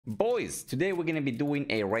Boys, today we're gonna be doing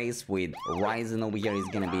a race with Ryzen. Over here is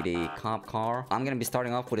gonna be the cop car. I'm gonna be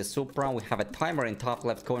starting off with a Supra. We have a timer in top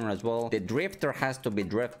left corner as well. The drifter has to be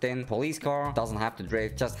drifting. Police car doesn't have to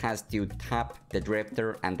drift, just has to tap the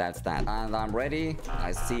drifter, and that's that. And I'm ready.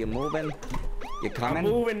 I see you moving. You coming?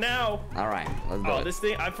 I'm moving now. All right, let's do it. Oh, this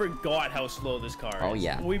thing, I forgot how slow this car is. Oh,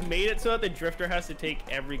 yeah. We made it so that the drifter has to take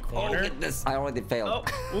every corner. Oh, goodness. I already failed.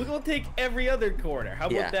 Oh, we're going to take every other corner. How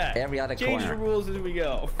about that? Every other corner. Change the rules as we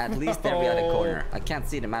go. At least every other corner. I can't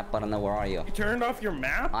see the map, but I know where are you. You turned off your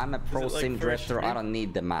map? I'm a pro sim drifter. I don't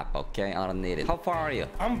need the map, okay? I don't need it. How far are you?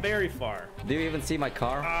 I'm very far. Do you even see my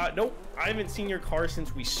car? Nope. I haven't seen your car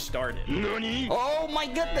since we started. Nani? Oh my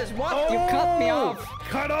goodness, what? Oh, you cut me off.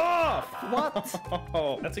 Cut off. What?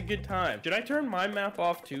 Oh, that's a good time. Should I turn my map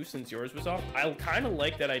off too since yours was off? I kind of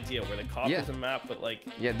like that idea where the cop is a map, but like...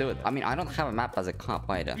 Yeah, do it. I mean, I don't have a map as a cop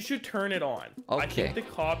either. You should turn it on. Okay. I think the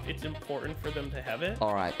cop, it's important for them to have it.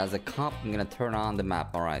 All right, as a cop, I'm gonna turn on the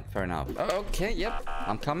map. All right, fair enough. Okay, yep,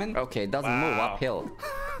 I'm coming. Okay, it doesn't move uphill.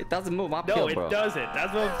 It doesn't move uphill, bro. No, it doesn't.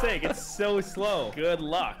 That's what I'm saying. It's so slow. Good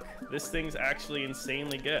luck. This thing's actually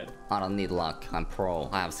insanely good. I don't need luck. I'm pro.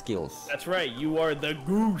 I have skills. That's right. You are the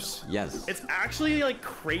goose. Yes. It's actually like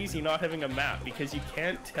crazy not having a map because you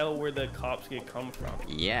can't tell where the cops can come from.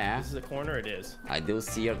 Yeah. This is a corner. It is. I do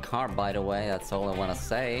see your car, by the way. That's all I want to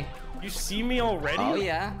say. You see me already? Oh,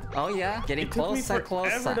 yeah. Oh, yeah. Getting closer and closer.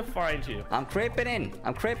 It took me forever to find you. I'm creeping in.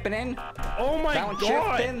 I'm creeping in. Oh, my God.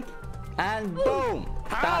 Downshifting. And boom!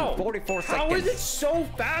 How? Done. 44 seconds. How is it so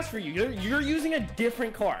fast for you? You're using a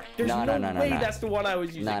different car. There's no way that's the one I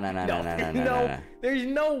was using. No. There's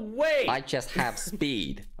no way. I just have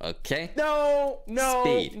speed, okay? No.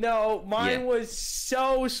 Speed. No. Mine was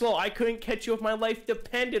so slow. I couldn't catch you if my life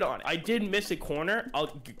depended on it. I did miss a corner.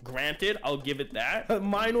 Granted, I'll give it that. But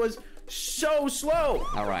mine was so slow.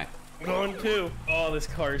 All right. I'm going too. Oh, this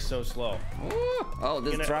car is so slow. Ooh. Oh,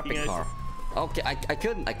 this dropping car. Okay, I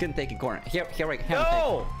couldn't take a corner. Here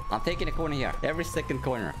I'm taking a corner here. Every second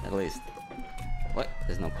corner, at least. What?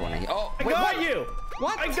 There's no corner here. Oh, I got you.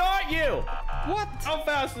 What? I got you. What? How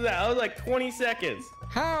fast was that? That was like 20 seconds.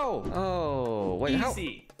 How? Oh, wait.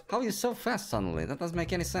 Easy. How are you so fast suddenly? That doesn't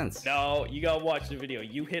make any sense. No, you gotta watch the video.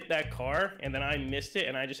 You hit that car, and then I missed it,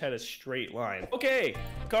 and I just had a straight line. Okay,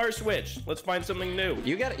 car switch. Let's find something new.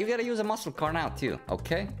 You gotta use a muscle car now too,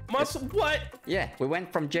 okay? Muscle what? Yeah, we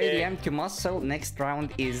went from JDM to muscle. Next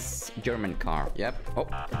round is German car. Yep. Oh,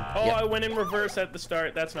 yep. I went in reverse at the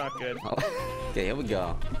start. That's not good. Oh. Okay, here we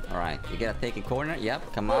go. All right, you gotta take a corner.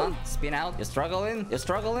 Yep, come on, spin out. You're struggling. You're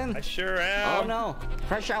struggling. I sure am. Oh no,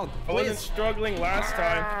 crash out. I wasn't struggling last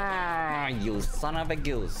time. You son of a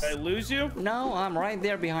goose. Did I lose you? No, I'm right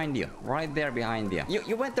there behind you. Right there behind you.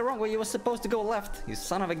 You went the wrong way. You were supposed to go left. You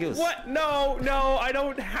son of a goose. What? No, I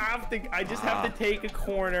don't have to. I just have to take a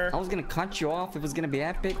corner. I was gonna cut you off. It was gonna be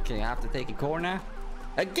epic. You have to take a corner.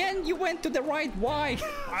 Again, you went to the right. Why?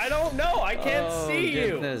 I don't know. I can't see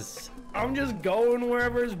goodness. you. I'm just going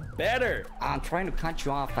wherever's better. I'm trying to cut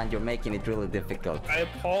you off and you're making it really difficult. I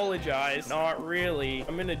apologize. Not really.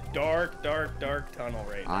 I'm in a dark tunnel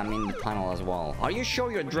right now. I'm in the tunnel as well. Are you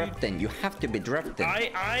sure you're drifting? You have to be drifting.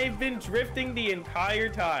 I've been drifting the entire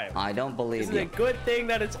time. I don't believe you. This is a good thing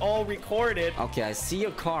that it's all recorded. Okay, I see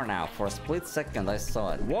your car now. For a split second, I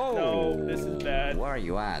saw it. Whoa. No, this is bad. Where are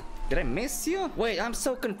you at? Did I miss you? Wait, I'm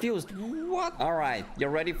so confused. What? All right, you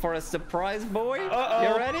ready for a surprise, boy? Uh-oh.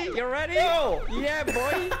 You ready? You ready? No. Yeah,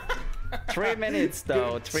 boy. 3 minutes,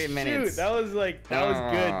 though. 3 minutes. Shoot, that was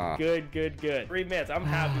good. 3 minutes. I'm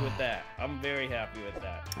happy with that. I'm very happy with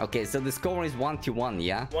that. Okay, so the score is 1-1,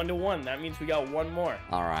 yeah? 1-1. That means we got one more.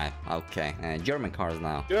 All right. Okay. German cars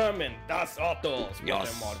now. German. Das Autos.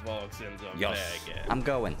 Yes. I'm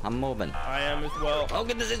going. I'm moving. I am as well. Oh,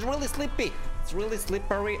 goodness. It's really slippy. It's really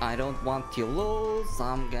slippery. I don't want to lose.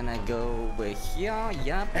 I'm gonna go over here.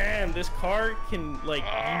 Yep. And this car can, like,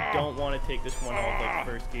 you don't want to take this one off, like,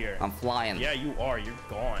 first gear. I'm flying. Yeah, you are. You're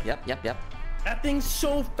gone. Yep. That thing's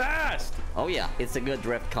so fast. Oh, yeah. It's a good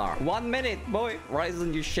drift car. 1 minute, boy.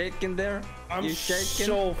 Ryzen, you shaking there? I'm you shaking?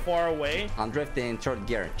 So far away. I'm drifting in third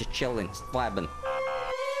gear. Just chilling. Just vibing.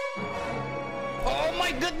 Oh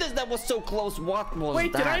my goodness, that was so close. What was that?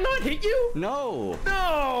 Wait, did I not hit you? No.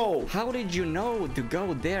 No. How did you know to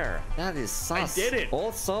go there? That is sus. I did it.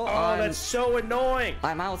 Also, that's so annoying.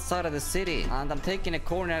 I'm outside of the city and I'm taking a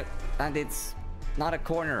corner and it's not a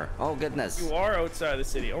corner. Oh goodness. You are outside the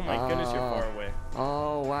city. Oh my goodness, you're far away.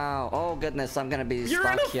 Oh wow. Oh goodness, I'm gonna be stuck here.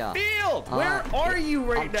 You're in a field. Where are you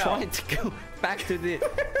right now? I'm trying to go back to the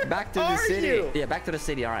city. You? Yeah, back to the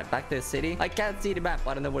city. All right, back to the city. I can't see the map.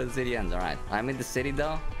 I don't know where the city ends. All right, I'm in the city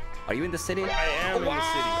though. Are you in the city? I am in the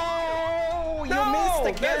city. No, you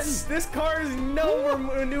missed again. This car is no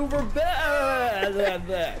maneuver.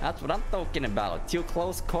 That's what I'm talking about. Too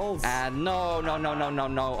close calls. No.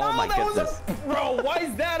 Oh my goodness. Bro, why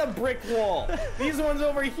is that a brick wall? These ones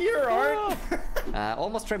over here aren't.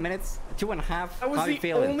 Almost 3 minutes. 2.5. That was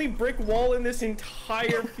the only brick wall in this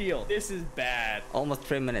entire field. This is bad. Almost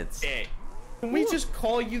 3 minutes. Hey, can we just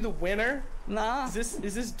call you the winner? Nah. Is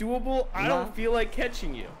this doable? I don't feel like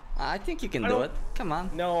catching you. I think you can do it. Come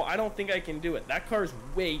on. No, I don't think I can do it. That car is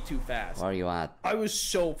way too fast. Where are you at? I was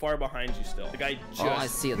so far behind you still. Like I just... Oh, I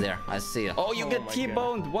see you there. I see you. Oh, you get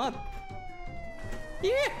T-boned. What?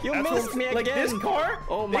 Yeah, you missed me again. Like this car?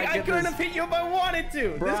 Oh my goodness. I couldn't have hit you if I wanted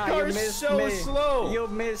to. This car is so slow. You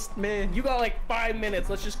missed me. You got like 5 minutes.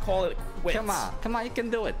 Let's just call it quits. Come on, you can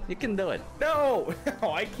do it. You can do it. No,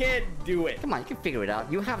 I can't do it. Come on, you can figure it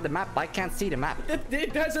out. You have the map. I can't see the map.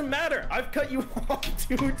 It doesn't matter. I've cut you off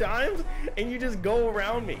 2 times and you just go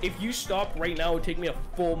around me. If you stop right now, it would take me a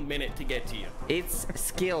full minute to get to you. It's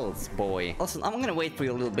skills, boy. Listen, I'm gonna wait for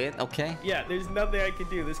you a little bit, okay? Yeah, there's nothing I can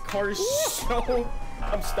do. This car is so...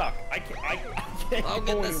 I'm stuck. I can't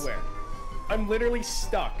go anywhere. I'm literally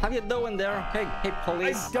stuck. How you doing there? Hey,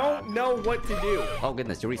 police. I don't know what to do. Oh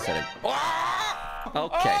goodness, you reset it.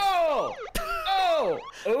 Okay. Oh!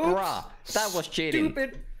 Oops. Bruh, that was cheating.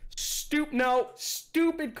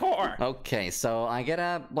 Stupid car. Okay, so I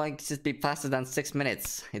gotta just be faster than 6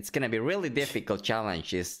 minutes. It's gonna be really difficult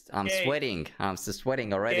challenge. I'm sweating. I'm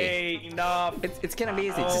sweating already. Hey, enough. It's gonna be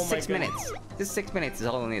easy. It's just 6 minutes. Just 6 minutes is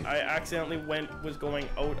all I need. I accidentally was going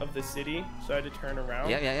out of the city, so I had to turn around.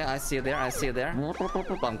 Yeah. I see you there.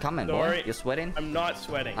 I'm coming, boy. You're sweating? I'm not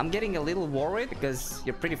sweating. I'm getting a little worried because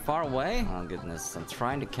you're pretty far away. Oh goodness, I'm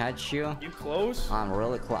trying to catch you. You close? I'm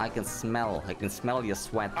really close. I can smell your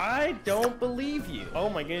sweat. I don't believe you. Oh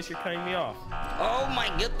my goodness, you're cutting me off. Oh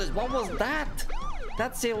my goodness, what was that?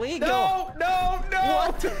 That's illegal. No.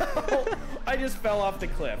 What? I just fell off the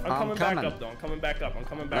cliff. I'm coming back up though. I'm coming back up. I'm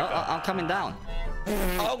coming down.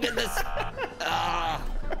 Oh goodness.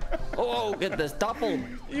 Oh goodness, double.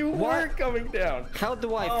 You were coming down. How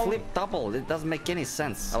do I flip double? It doesn't make any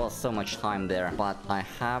sense. I lost so much time there, but I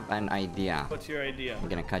have an idea. What's your idea? I'm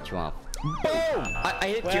gonna cut you off. Boom!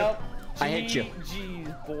 I hit you. I hit you.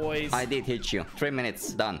 Jeez, boys. I did hit you. 3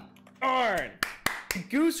 minutes, done. Darn.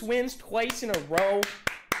 Goose wins twice in a row.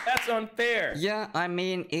 That's unfair. Yeah, I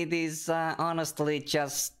mean, it is honestly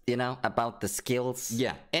just, about the skills.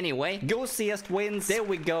 Yeah. Anyway, Goosiest wins. There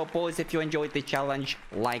we go, boys. If you enjoyed the challenge,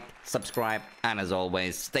 like, subscribe, and as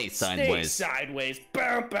always, stay sideways. Stay sideways.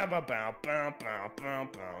 Bow, bow, bow, bow, bow, bow, bow,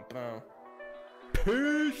 bow, bow.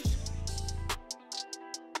 Peace.